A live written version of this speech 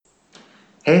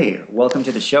Hey, welcome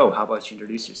to the show. How about you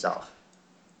introduce yourself?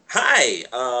 Hi,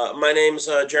 my name's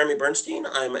Jeremy Bernstein.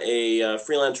 I'm a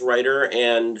freelance writer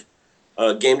and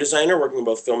game designer working in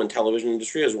both film and television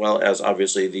industry, as well as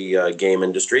obviously the game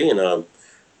industry in a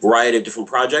variety of different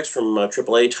projects, from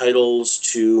AAA titles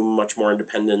to much more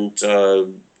independent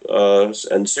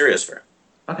and serious fare.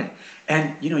 Okay.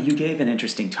 And you gave an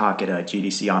interesting talk at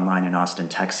GDC Online in Austin,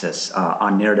 Texas,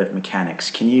 on narrative mechanics.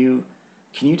 Can you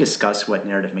discuss what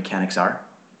narrative mechanics are?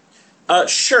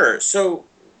 Sure. So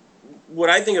what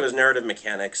I think of as narrative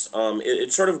mechanics,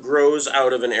 it sort of grows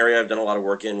out of an area I've done a lot of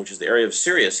work in, which is the area of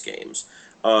serious games.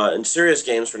 And serious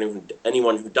games, for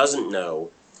anyone who doesn't know,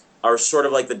 are sort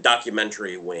of like the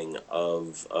documentary wing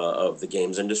of the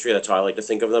games industry. That's how I like to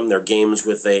think of them. They're games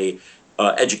with a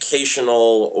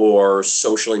educational or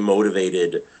socially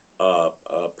motivated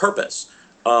purpose.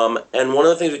 And one of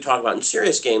the things we talk about in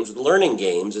serious games, with learning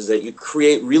games, is that you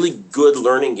create really good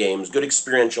learning games, good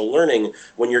experiential learning,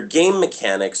 when your game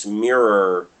mechanics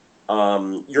mirror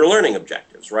your learning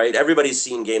objectives, right? Everybody's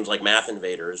seen games like Math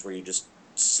Invaders, where you just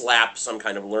slap some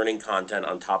kind of learning content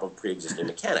on top of pre-existing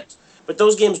mechanics. But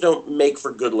those games don't make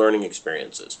for good learning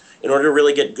experiences. In order to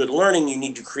really get good learning, you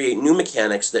need to create new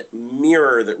mechanics that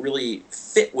mirror, that really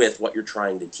fit with what you're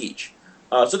trying to teach.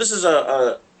 So this is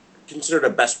a considered a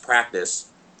best practice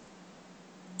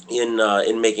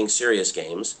in making serious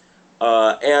games.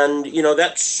 And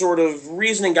that sort of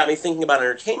reasoning got me thinking about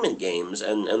entertainment games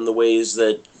and the ways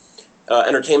that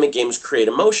entertainment games create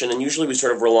emotion. And usually we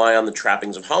sort of rely on the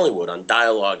trappings of Hollywood, on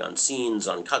dialogue, on scenes,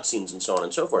 on cutscenes, and so on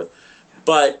and so forth.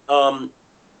 But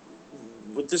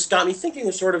what this got me thinking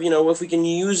is sort of, if we can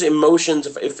use emotions,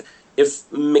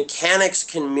 if mechanics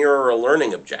can mirror a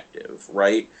learning objective,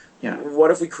 right? Yeah. What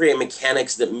if we create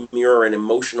mechanics that mirror an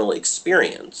emotional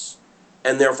experience,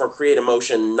 and therefore create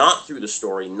emotion not through the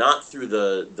story, not through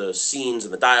the scenes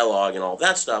and the dialogue and all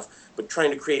that stuff, but trying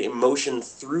to create emotion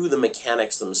through the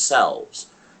mechanics themselves.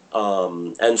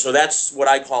 And so that's what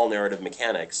I call narrative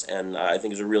mechanics, and I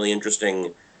think is a really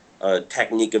interesting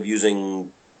technique of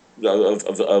using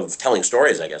of telling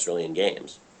stories, I guess, really in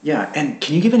games. Yeah. And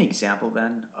can you give an example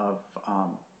then of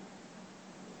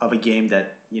a game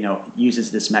that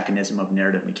uses this mechanism of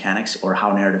narrative mechanics, or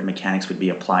how narrative mechanics would be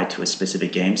applied to a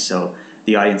specific game, so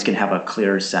the audience can have a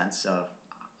clearer sense of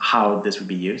how this would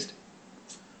be used?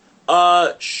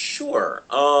 Sure.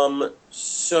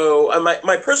 So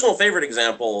my personal favorite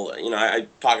example, I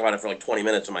talk about it for like 20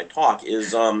 minutes in my talk,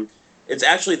 is it's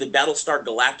actually the Battlestar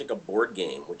Galactica board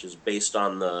game, which is based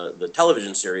on the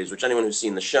television series, which anyone who's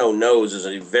seen the show knows is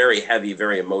a very heavy,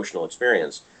 very emotional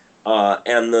experience.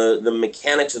 And the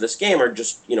mechanics of this game are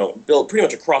just, built pretty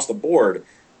much across the board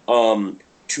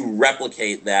to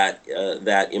replicate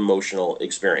that emotional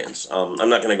experience. I'm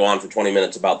not going to go on for 20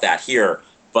 minutes about that here,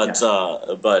 Yeah.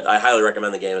 but I highly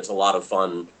recommend the game. It's a lot of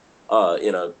fun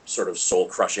in a sort of soul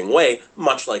crushing way,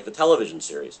 much like the television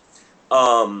series.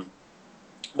 Um,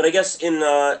 but I guess in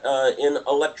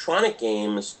electronic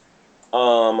games,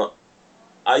 um,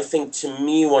 I think to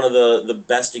me one of the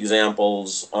best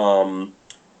examples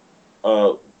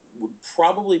uh, would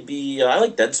probably be I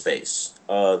like Dead Space.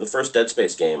 The first Dead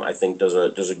Space game, I think, does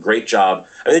a great job.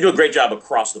 I mean, they do a great job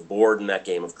across the board in that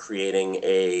game of creating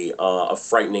a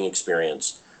frightening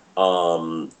experience.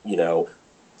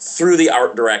 Through the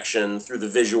art direction, through the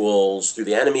visuals, through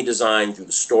the enemy design, through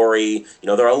the story.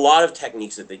 There are a lot of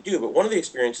techniques that they do. But one of the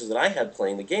experiences that I had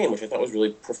playing the game, which I thought was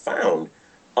really profound,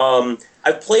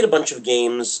 I've played a bunch of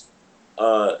games.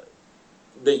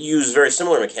 That use very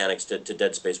similar mechanics to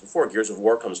Dead Space before. Gears of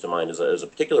War comes to mind as a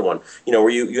particular one. Where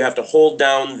you have to hold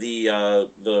down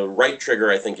the right trigger,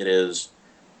 I think it is.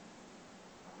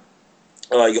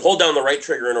 You hold down the right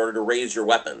trigger in order to raise your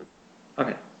weapon,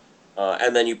 Okay.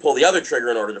 and then you pull the other trigger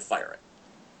in order to fire it.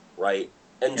 Right,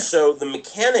 and Yeah. so the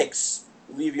mechanics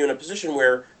leave you in a position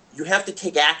where you have to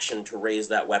take action to raise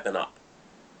that weapon up.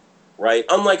 Right,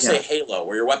 unlike say Yeah. Halo,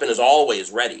 where your weapon is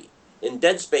always ready. In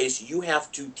Dead Space, you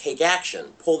have to take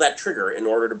action, pull that trigger in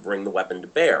order to bring the weapon to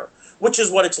bear, which is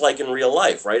what it's like in real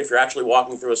life, right? If you're actually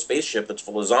walking through a spaceship that's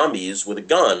full of zombies with a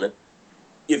gun,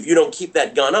 if you don't keep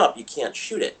that gun up, you can't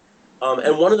shoot it. Yeah.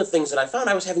 And one of the things that I found,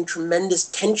 I was having tremendous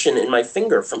tension in my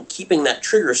finger from keeping that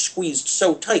trigger squeezed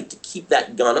so tight to keep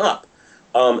that gun up.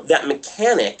 That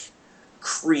mechanic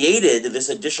created this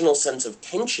additional sense of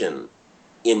tension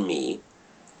in me,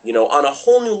 on a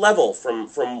whole new level from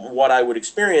what I would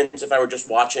experience if I were just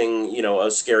watching,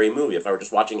 a scary movie. If I were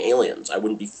just watching Aliens, I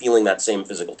wouldn't be feeling that same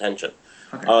physical tension.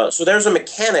 Okay. So there's a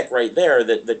mechanic right there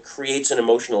that creates an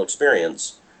emotional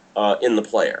experience in the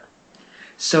player.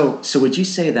 So would you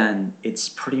say then it's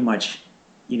pretty much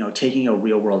taking a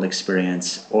real world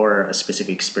experience or a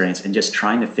specific experience and just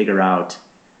trying to figure out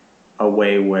a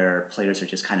way where players are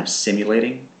just kind of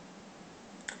simulating,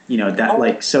 that Oh,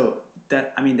 like, so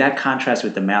that, I mean, that contrasts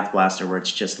with the Math Blaster where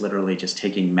it's just literally just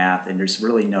taking math and there's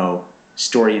really no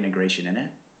story integration in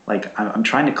it. Like, I'm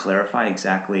trying to clarify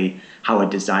exactly how a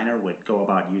designer would go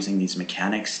about using these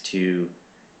mechanics to,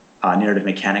 narrative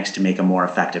mechanics to make a more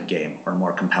effective game or a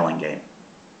more compelling game.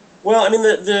 well, I mean,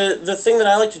 the thing that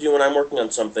I like to do when I'm working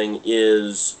on something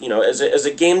is, as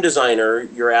a game designer,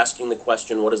 you're asking the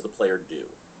question, what does the player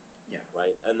do? Yeah.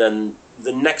 Right? And then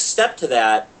the next step to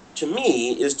that, to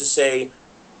me, is to say,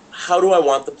 how do I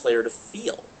want the player to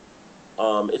feel?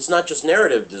 It's not just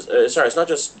it's not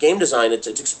just game design, it's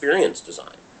experience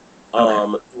design.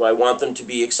 Okay. Do I want them to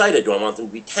be excited? Do I want them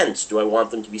to be tense? Do I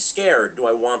want them to be scared? Do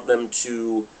I want them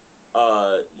to,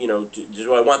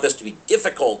 do I want this to be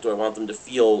difficult? Do I want them to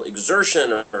feel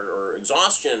exertion or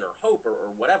exhaustion or hope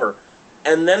or whatever?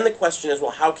 And then the question is,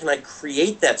 well, how can I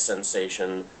create that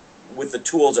sensation with the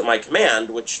tools at my command,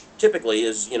 which typically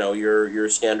is, your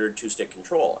standard two-stick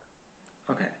controller.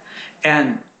 Okay.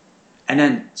 And and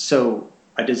then so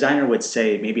a designer would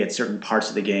say maybe at certain parts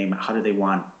of the game, how do they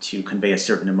want to convey a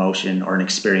certain emotion or an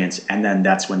experience, and then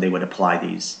that's when they would apply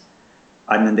these.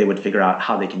 And then they would figure out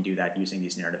how they can do that using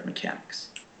these narrative mechanics.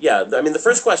 Yeah, I mean, the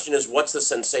first question is, what's the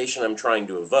sensation I'm trying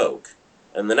to evoke?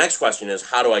 And the next question is,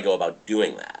 how do I go about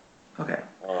doing that? Okay.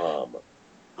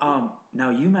 Um, Now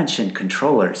you mentioned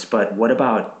controllers, but what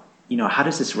about, how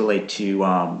does this relate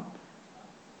to,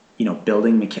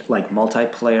 building like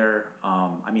multiplayer?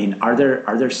 I mean, are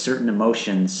there certain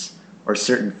emotions or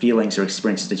certain feelings or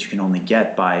experiences that you can only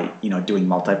get by, doing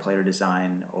multiplayer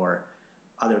design or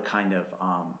other kind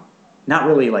of, not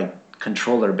really like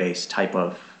controller based type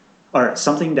of, or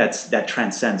something that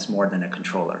transcends more than a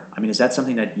controller? I mean, is that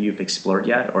something that you've explored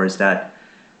yet, or is that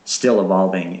still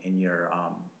evolving in your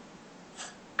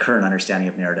current understanding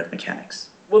of narrative mechanics?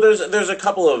 well, there's a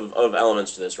couple of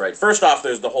elements to this, right? First off,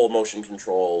 there's the whole motion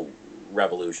control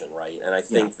revolution, right? And I Yeah.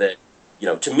 think that,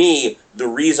 to me, the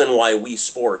reason why Wii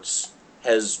Sports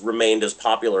has remained as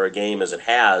popular a game as it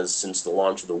has since the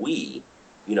launch of the Wii,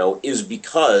 is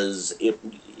because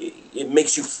it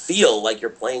makes you feel like you're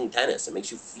playing tennis. It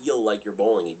makes you feel like you're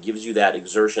bowling. It gives you that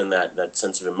exertion, that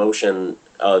sense of emotion.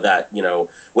 That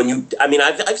when I mean,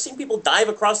 I've seen people dive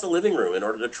across the living room in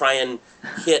order to try and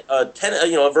hit a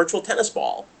virtual tennis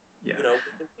ball. Yeah.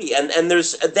 With the Wii. And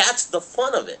that's the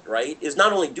fun of it, right? Is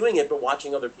not only doing it but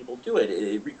watching other people do it.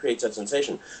 It recreates that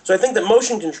sensation. So I think that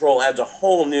motion control adds a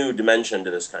whole new dimension to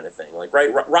this kind of thing. Like,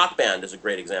 right, Rock Band is a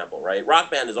great example, right?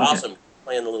 Rock Band is Okay. awesome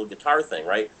playing the little guitar thing,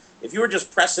 right? If you were just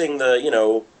pressing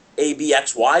the, A, B,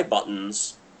 X, Y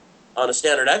buttons on a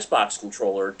standard Xbox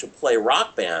controller to play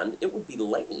Rock Band, it would be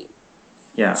lame.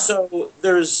 Yeah. So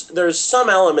there's some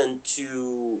element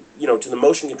to to the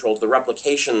motion control, to the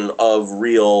replication of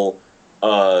real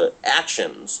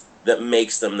actions that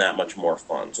makes them that much more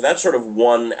fun. So that's sort of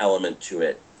one element to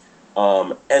it.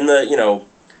 And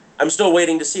I'm still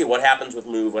waiting to see what happens with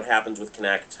Move, what happens with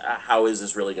Kinect. How is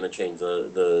this really going to change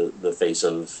the face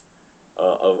of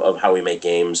how we make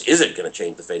games? Is it going to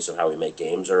change the face of how we make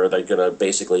games, or are they going to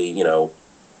basically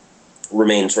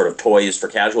remain sort of toys for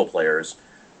casual players?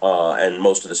 And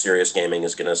most of the serious gaming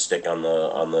is going to stick on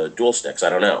the dual sticks. I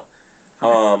don't know.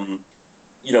 Okay.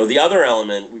 The other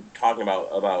element we're talking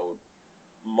about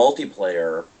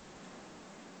multiplayer.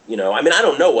 I mean, I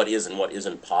don't know what is and what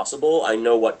isn't possible. I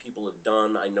know what people have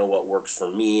done. I know what works for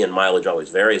me, and mileage always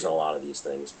varies on a lot of these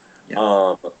things. Yeah.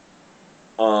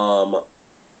 Um, um,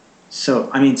 So,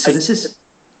 I mean, so I this is,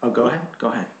 oh, go ahead.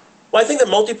 Go ahead. well, I think that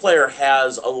multiplayer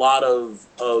has a lot of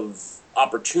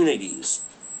opportunities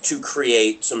to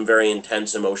create some very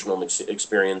intense emotional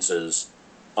experiences.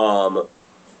 Um,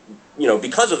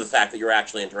 because of the fact that you're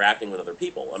actually interacting with other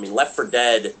people. I mean,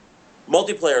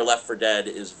 multiplayer Left 4 Dead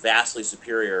is vastly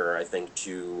superior, I think,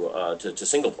 to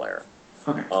single player.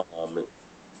 Okay. Um,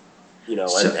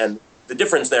 So, and the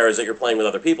difference there is that you're playing with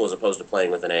other people as opposed to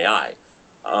playing with an AI.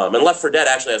 And Left 4 Dead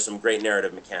actually has some great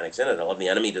narrative mechanics in it. I love the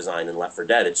enemy design in Left 4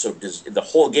 Dead. It's the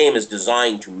whole game is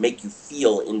designed to make you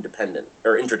feel independent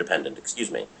or interdependent.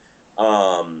 Excuse me.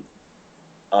 So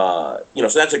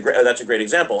that's a great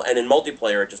example. And in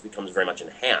multiplayer, it just becomes very much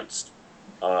enhanced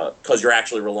because you're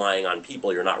actually relying on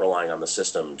people. You're not relying on the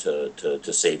system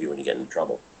to save you when you get into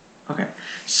trouble. okay.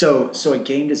 So a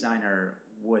game designer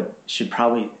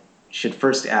should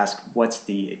first ask what's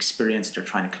the experience they're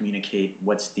trying to communicate,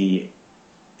 what's the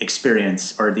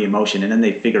experience or the emotion, and then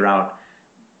they figure out,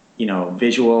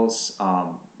 visuals,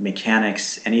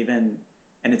 mechanics, and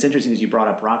it's interesting because you brought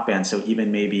up Rock Band, so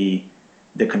even maybe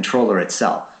the controller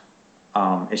itself.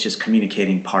 it's just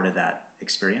communicating part of that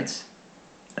experience?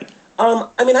 Like,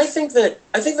 I mean, I think that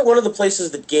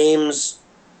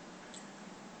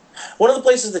one of the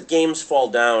places that games fall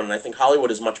down, and I think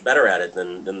Hollywood is much better at it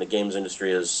than the games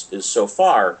industry is so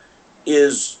far,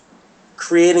 is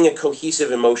creating a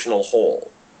cohesive emotional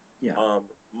whole. yeah,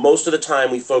 Most of the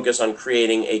time, we focus on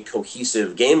creating a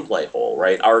cohesive gameplay whole,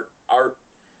 right? Art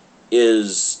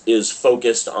is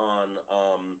focused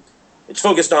on it's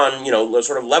focused on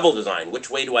sort of level design. Which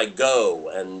way do I go?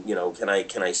 And can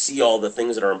I see all the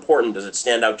things that are important? Does it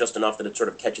stand out just enough that it sort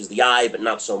of catches the eye, but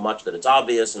not so much that it's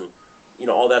obvious? And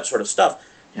all that sort of stuff.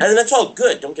 yeah, And that's all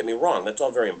good. Don't get me wrong. That's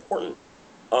all very important.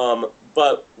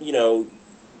 But you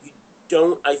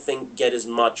don't, I think, get as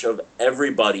much of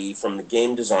everybody from the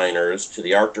game designers to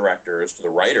the art directors to the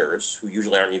writers, who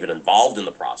usually aren't even involved in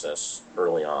the process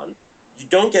early on. You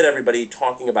don't get everybody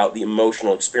talking about the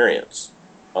emotional experience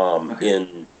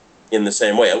okay, in the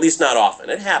same way. At least not often.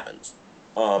 It happens,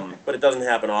 okay. but it doesn't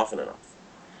happen often enough.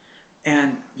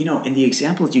 And in the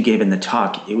examples you gave in the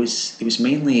talk, it was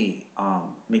mainly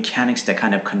mechanics that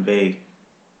kind of convey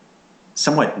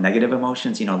somewhat negative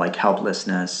emotions, like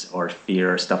helplessness or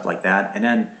fear, stuff like that. And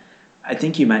then I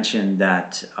think you mentioned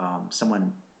that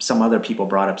some other people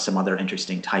brought up some other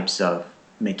interesting types of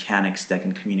mechanics that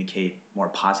can communicate more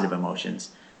positive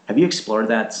emotions. Have you explored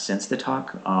that since the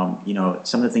talk? Some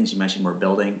of the things you mentioned were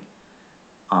building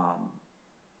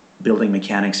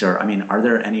mechanics, or I mean, are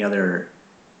there any other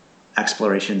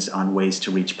explorations on ways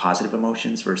to reach positive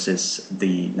emotions versus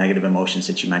the negative emotions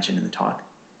that you mentioned in the talk?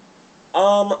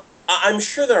 I'm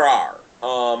sure there are.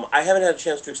 I haven't had a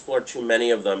chance to explore too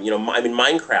many of them. I mean,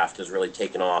 Minecraft has really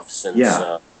taken off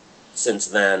Yeah, since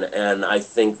then, and I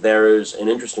think there's an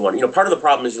interesting one. Part of the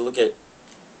problem is you look at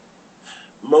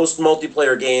most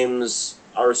multiplayer games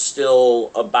are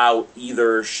still about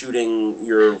either shooting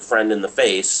your friend in the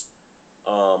face,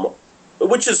 um,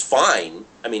 which is fine.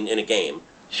 I mean, in a game,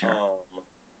 sure. um,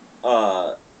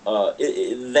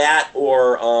 that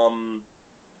or I'm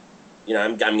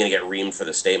going to get reamed for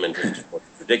the statement because it's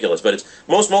ridiculous, but it's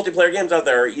most multiplayer games out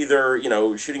there are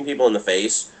either shooting people in the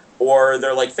face, or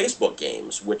they're like Facebook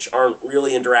games, which aren't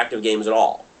really interactive games at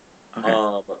all. Okay.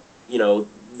 Um,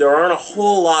 there aren't a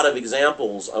whole lot of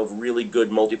examples of really good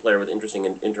multiplayer with interesting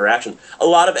interactions. A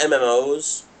lot of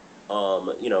MMOs,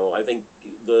 I think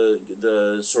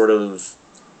the sort of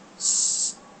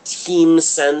team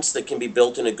sense that can be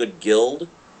built in a good guild,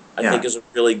 I think, Yeah. is a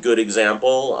really good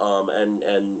example. And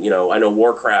I know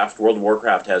World of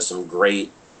Warcraft has some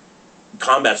great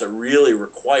combats that really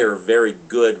require very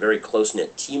good, very close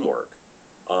knit teamwork,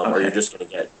 or you're Okay. just going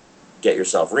to get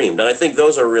yourself reamed. And I think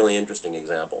those are really interesting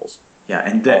examples. Yeah,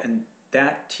 and Um,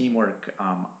 that teamwork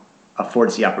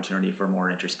affords the opportunity for more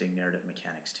interesting narrative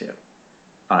mechanics too,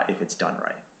 if it's done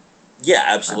right. yeah,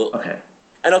 absolutely. Okay.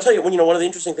 And I'll tell you, one of the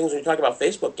interesting things when you talk about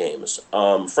Facebook games,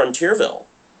 Frontierville.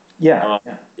 Yeah.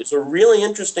 Yeah. It's a really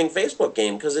interesting Facebook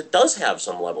game because it does have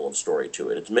some level of story to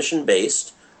it. It's mission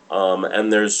based,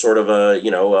 and there's sort of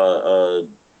a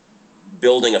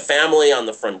building a family on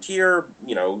the frontier.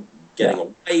 Yeah. Getting a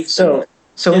wife and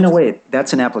So in a kids. way,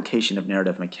 that's an application of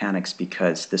narrative mechanics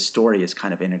because the story is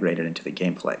kind of integrated into the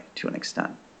gameplay to an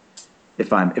extent.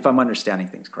 If I'm understanding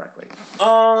things correctly, The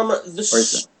or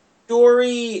is it?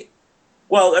 story.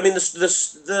 Well, I mean,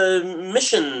 the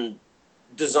mission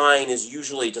design is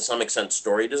usually to some extent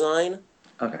story design,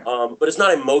 Okay. but it's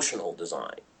not emotional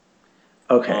design.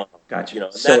 Okay, Um, gotcha.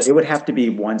 and So it that's would have to be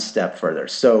one step further.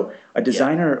 So a yeah.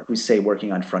 designer who's, say,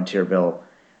 working on Frontierville,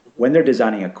 when they're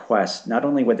designing a quest, not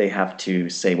only would they have to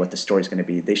say what the story is going to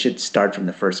be, they should start from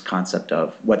the first concept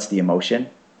of what's the emotion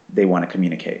they want to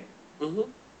communicate. Hmm.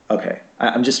 Okay,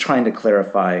 I'm just trying to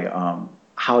clarify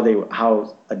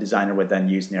how a designer would then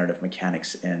use narrative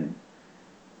mechanics in,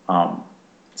 um,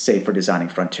 say, for designing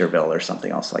Frontierville or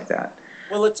something else like that.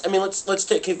 Well, let's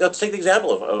take the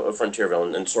example of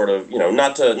Frontierville and sort of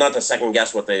not to second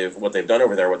guess what they've done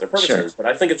over there, what their purpose Sure. is, but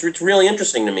I think it's really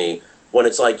interesting to me when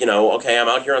it's like okay, I'm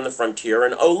out here on the frontier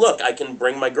and oh look, I can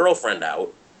bring my girlfriend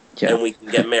out Yeah. and we can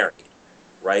get married,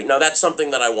 right? Now that's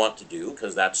something that I want to do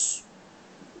because that's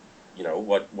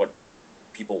what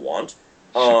people want,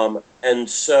 Sure. and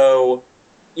so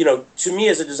to me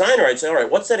as a designer, I'd say, all right,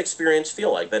 what's that experience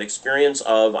feel like? That experience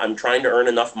of I'm trying to earn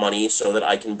enough money so that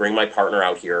I can bring my partner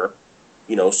out here,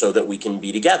 so that we can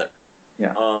be together.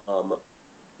 Yeah. Um,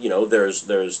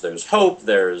 there's hope.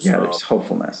 There's Yeah. There's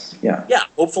hopefulness. Yeah. yeah,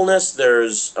 hopefulness.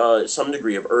 There's some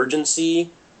degree of urgency,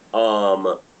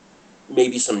 um,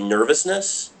 maybe some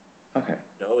nervousness. Okay.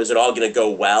 Is it all going to go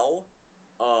well?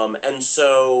 And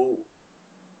so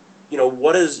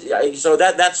what is so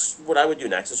that's what I would do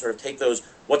next is sort of take those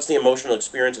What's the emotional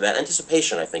experience of that?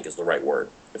 Anticipation, I think, is the right word.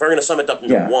 If I'm going to sum it up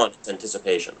into Yeah. one, it's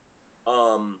anticipation.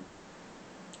 Um,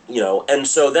 and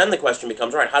so then the question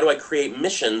becomes, all right, how do I create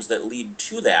missions that lead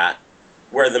to that,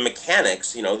 where the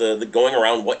mechanics, the going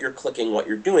around, what you're clicking, what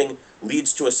you're doing,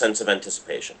 leads to a sense of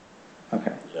anticipation.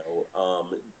 Okay.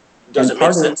 Does And it make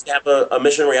part of sense to have a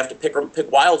mission where you have to pick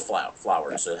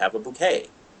flowers, to have a bouquet?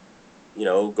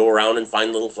 Go around and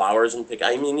find little flowers and pick.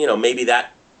 I mean, maybe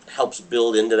that helps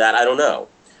build into that. I don't know.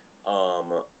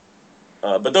 Um,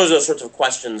 but those are the sorts of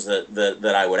questions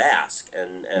that I would ask,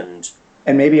 and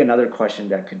maybe another question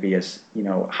that could be is,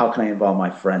 how can I involve my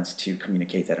friends to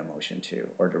communicate that emotion to,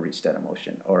 or to reach that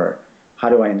emotion, or how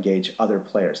do I engage other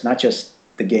players, not just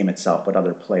the game itself, but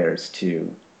other players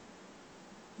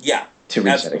yeah, to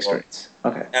reach that absolutely, experience.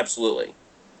 Okay. absolutely.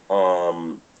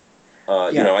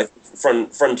 Yeah. I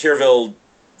think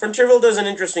Frontierville does an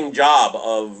interesting job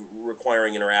of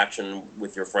requiring interaction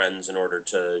with your friends in order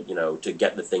to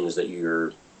get the things that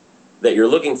you're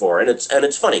looking for, and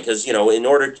it's funny because in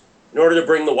order to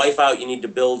bring the wife out, you need to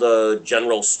build a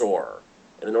general store,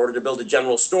 and in order to build a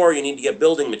general store, you need to get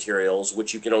building materials,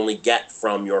 which you can only get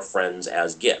from your friends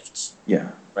as gifts.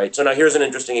 Yeah. Right. So now here's an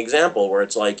interesting example where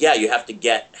it's like, yeah, you have to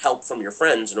get help from your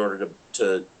friends in order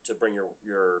to bring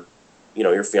your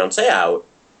fiance out,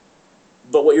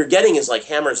 but what you're getting is like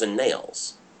hammers and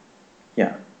nails,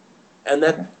 Yeah. and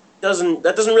that Okay.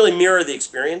 doesn't really mirror the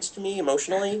experience to me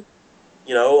emotionally.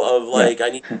 Of Right. like I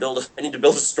need to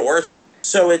build a store.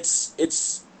 So and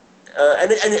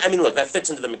I mean, look, that fits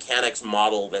into the mechanics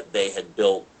model that they had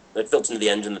built. That fits into the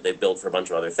engine that they built for a bunch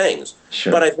of other things. But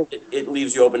Sure. I think it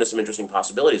leaves you open to some interesting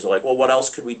possibilities. Of like, well, what else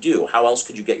could we do? How else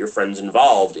could you get your friends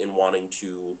involved in wanting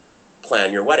to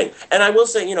plan your wedding? And I will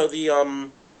say,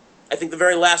 I think the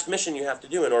very last mission you have to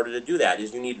do in order to do that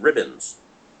is you need ribbons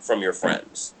from your Right.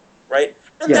 friends, right?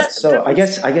 And Yeah. So that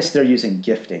was I guess they're using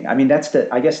gifting. I mean,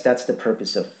 I guess that's the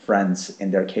purpose of friends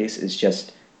in their case, is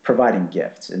just providing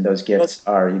gifts, and those well, gifts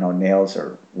are, nails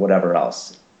or whatever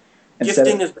else. Instead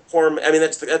gifting of is the core. I mean,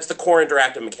 that's the core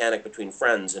interactive mechanic between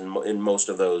friends in most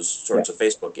of those Yeah. sorts of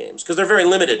Facebook games, because they're very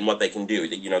limited in what they can do.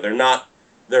 They're not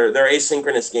they're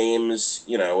asynchronous games.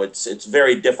 It's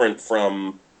very different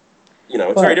from it's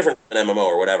very Well, different than an MMO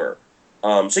or whatever.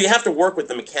 So you have to work with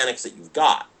the mechanics that you've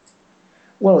got.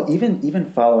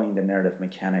 even following the narrative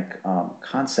mechanic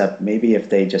concept, maybe if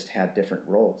they just had different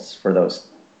roles for those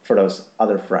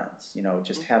other friends,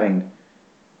 just having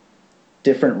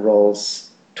different roles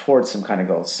towards some kind of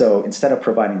goal. So instead of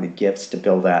providing the gifts to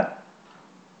build that,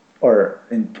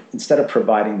 instead of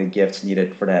providing the gifts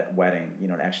needed for that wedding,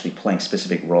 actually playing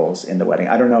specific roles in the wedding.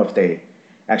 I don't know if they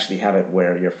actually have it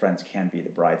where your friends can be the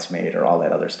bridesmaid or all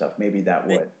that other stuff. Maybe that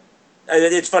They, would.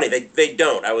 it's funny they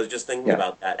don't. I was just thinking Yeah.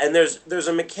 about that. And there's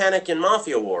a mechanic in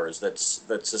Mafia Wars that's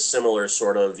a similar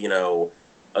sort of you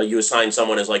assign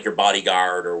someone as like your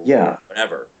bodyguard or Yeah.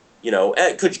 whatever.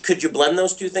 Could you blend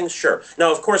those two things? Sure.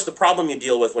 Now, of course, the problem you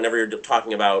deal with whenever you're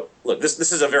talking about look,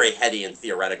 this is a very heady and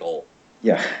theoretical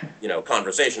Yeah.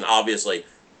 conversation. Obviously,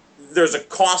 there's a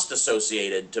cost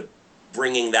associated to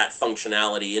bringing that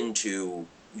functionality into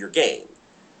your game.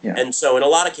 Yeah. And so, in a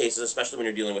lot of cases, especially when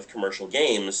you're dealing with commercial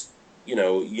games, you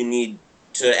need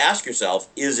to ask yourself: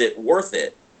 Is it worth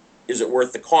it? Is it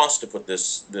worth the cost to put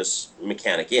this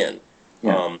mechanic in?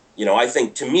 Yeah. I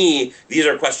think to me, these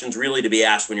are questions really to be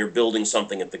asked when you're building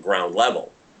something at the ground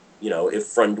level.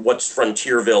 What's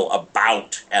Frontierville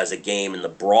about as a game in the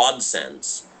broad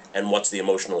sense, and what's the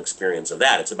emotional experience of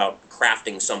that? It's about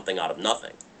crafting something out of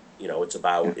nothing. Yeah. It's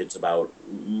about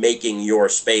making your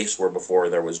space where before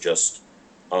there was just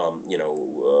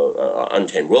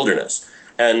untamed wilderness.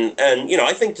 And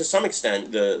I think to some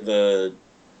extent the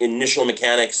initial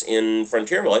mechanics in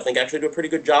Frontierville, I think actually do a pretty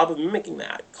good job of mimicking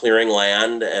that, clearing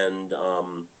land and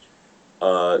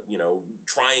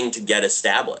trying to get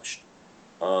established.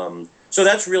 So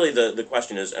that's really the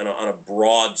question is on a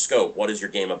broad scope, what is your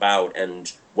game about?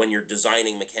 And when you're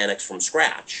designing mechanics from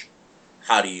scratch,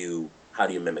 how do you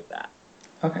mimic that?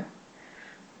 Okay.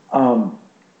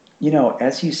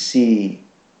 As you see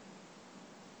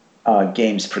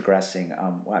games progressing,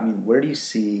 I mean, where do you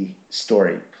see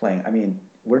story playing? I mean,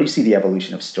 where do you see the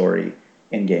evolution of story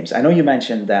in games? I know you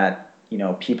mentioned that,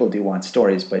 people do want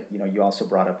stories, but, you also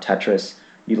brought up Tetris.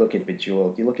 You look at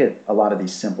Bejeweled. You look at a lot of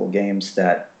these simple games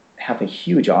that have a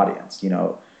huge audience,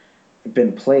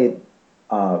 been played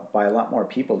by a lot more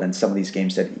people than some of these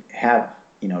games that have,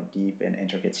 deep and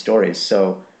intricate stories.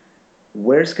 So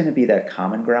where's going to be that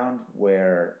common ground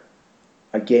where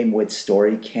a game with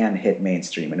story can hit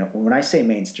mainstream? And when I say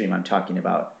mainstream, I'm talking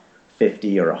about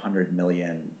 50 or 100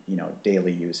 million,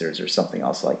 daily users or something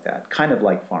else like that, kind of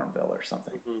like Farmville or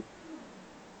something. Mm-hmm.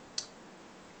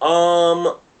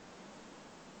 Um,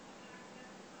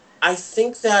 I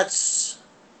think that's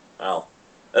well,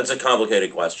 that's a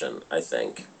complicated question. I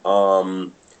think.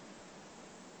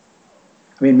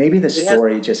 I mean, maybe the It has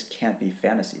story just can't be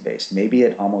fantasy based. Maybe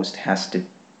it almost has to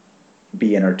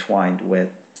be intertwined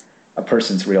with a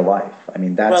person's real life. I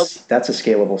mean, well, that's a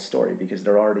scalable story because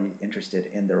they're already interested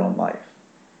in their own life.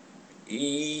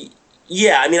 y-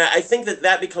 yeah. I mean, I think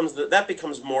that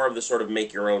becomes more of the sort of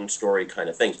make your own story kind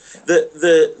of things.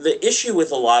 The issue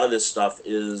with a lot of this stuff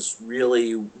is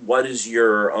really what's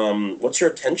your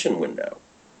attention window,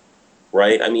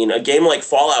 right? I mean, a game like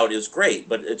Fallout is great,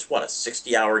 but it's what, a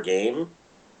 60-hour game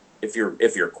if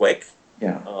you're quick.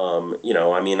 Yeah.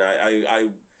 I mean,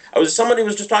 I was somebody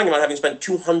was just talking about having spent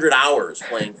 200 hours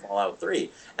playing Fallout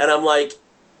 3, and I'm like,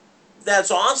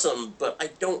 that's awesome, but I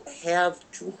don't have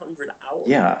 200 hours.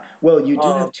 Yeah. Well, you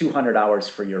do have Um, 200 hours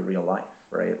for your real life,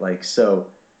 right? Like,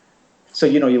 so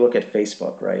you look at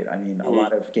Facebook, right? I mean, a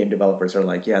lot mhm. of game developers are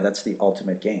like, yeah, that's the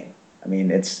ultimate game. I mean,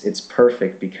 it's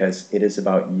perfect because it is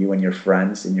about you and your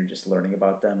friends, and you're just learning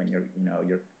about them, and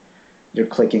you're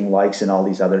clicking likes and all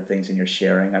these other things, and you're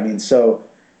sharing. I mean,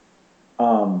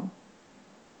 um,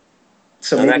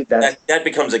 so And maybe that's that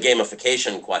becomes a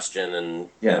gamification question,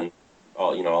 yeah, and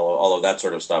all of that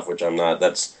sort of stuff, which I'm not.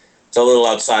 It's a little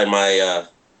outside my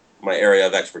area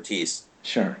of expertise.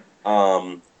 sure,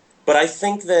 Um, but I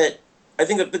think that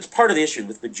it's part of the issue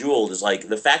with Bejeweled is like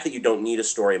the fact that you don't need a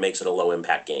story makes it a low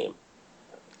impact game.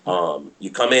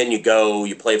 You come in, you go,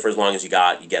 you play for as long as you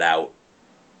got, you get out,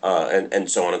 and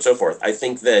so on and so forth. I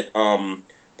think that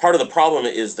part of the problem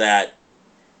is that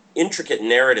intricate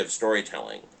narrative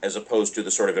storytelling, as opposed to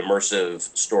the sort of immersive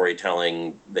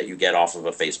storytelling that you get off of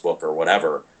a Facebook or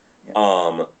whatever, yeah,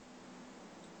 um,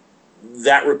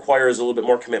 that requires a little bit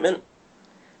more commitment.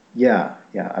 yeah,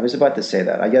 yeah. I was about to say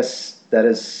that. I guess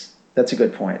that's a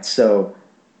good point. So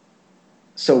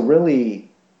really,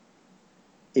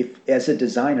 if as a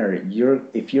designer,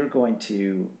 if you're going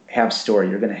to have story,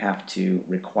 you're going to have to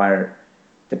require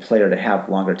the player to have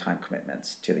longer time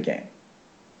commitments to the game.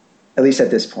 At least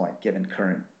at this point, given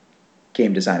current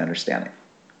game design understanding.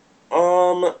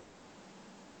 Um,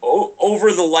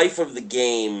 Over the life of the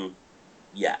game,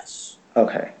 yes.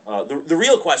 Okay. The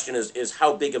real question is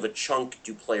how big of a chunk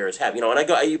do players have? You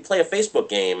you play a Facebook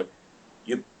game,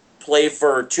 you play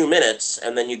for 2 minutes,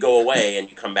 and then you go away and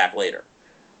you come back later.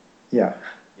 Yeah.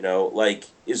 Like,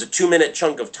 is a 2 minute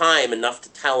chunk of time enough to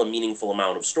tell a meaningful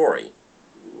amount of story?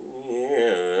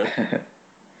 Yeah.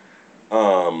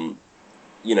 Um,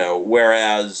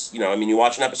 whereas, I mean, you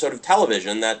watch an episode of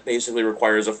television that basically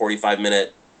requires a 45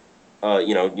 minute,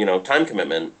 time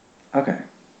commitment, Okay.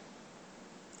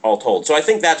 all told. So I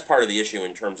think that's part of the issue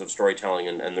in terms of storytelling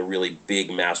and the really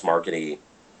big mass markety,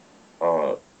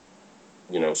 uh,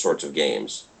 sorts of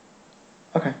games.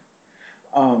 Okay.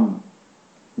 Um,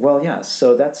 well, yeah.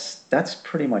 So that's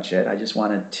pretty much it. I just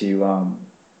wanted to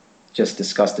just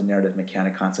discuss the narrative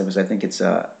mechanic concept because I think it's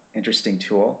a interesting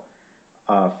tool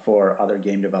for other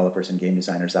game developers and game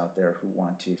designers out there who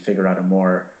want to figure out a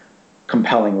more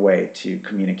compelling way to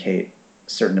communicate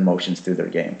certain emotions through their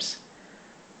games.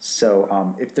 So,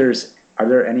 if are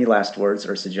there any last words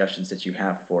or suggestions that you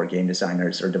have for game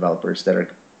designers or developers that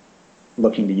are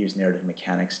looking to use narrative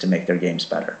mechanics to make their games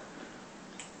better?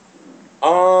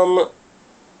 Um,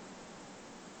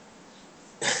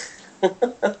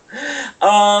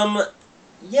 um,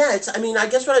 yeah, I mean, I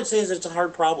guess what I'd say is it's a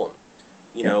hard problem.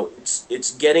 Yeah.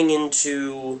 It's getting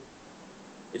into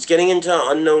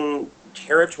unknown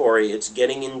territory. It's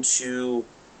getting into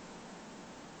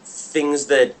things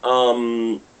that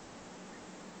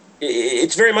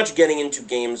it's very much getting into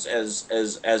games as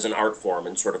an art form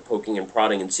and sort of poking and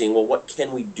prodding and seeing, well, what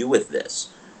can we do with this?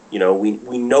 We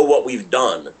know what we've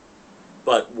done,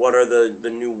 but what are the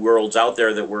new worlds out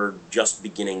there that we're just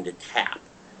beginning to tap?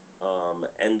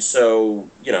 And so,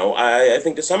 I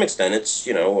think to some extent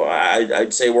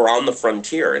I'd say we're on the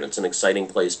frontier and it's an exciting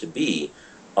place to be.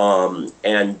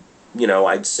 And,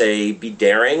 I'd say be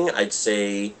daring. I'd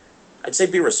say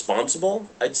be responsible.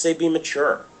 I'd say be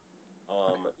mature.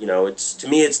 Okay. It's to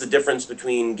me, it's the difference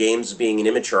between games being an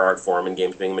immature art form and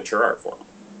games being a mature art form.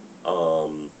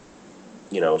 Um,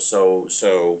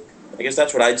 so I guess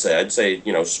that's what I'd say. I'd say,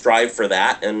 strive for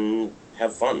that and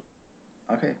have fun.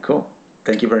 Okay. Cool.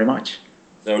 Thank you very much.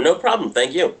 So no problem.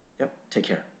 Thank you. Yep. Take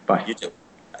care. Bye. You too.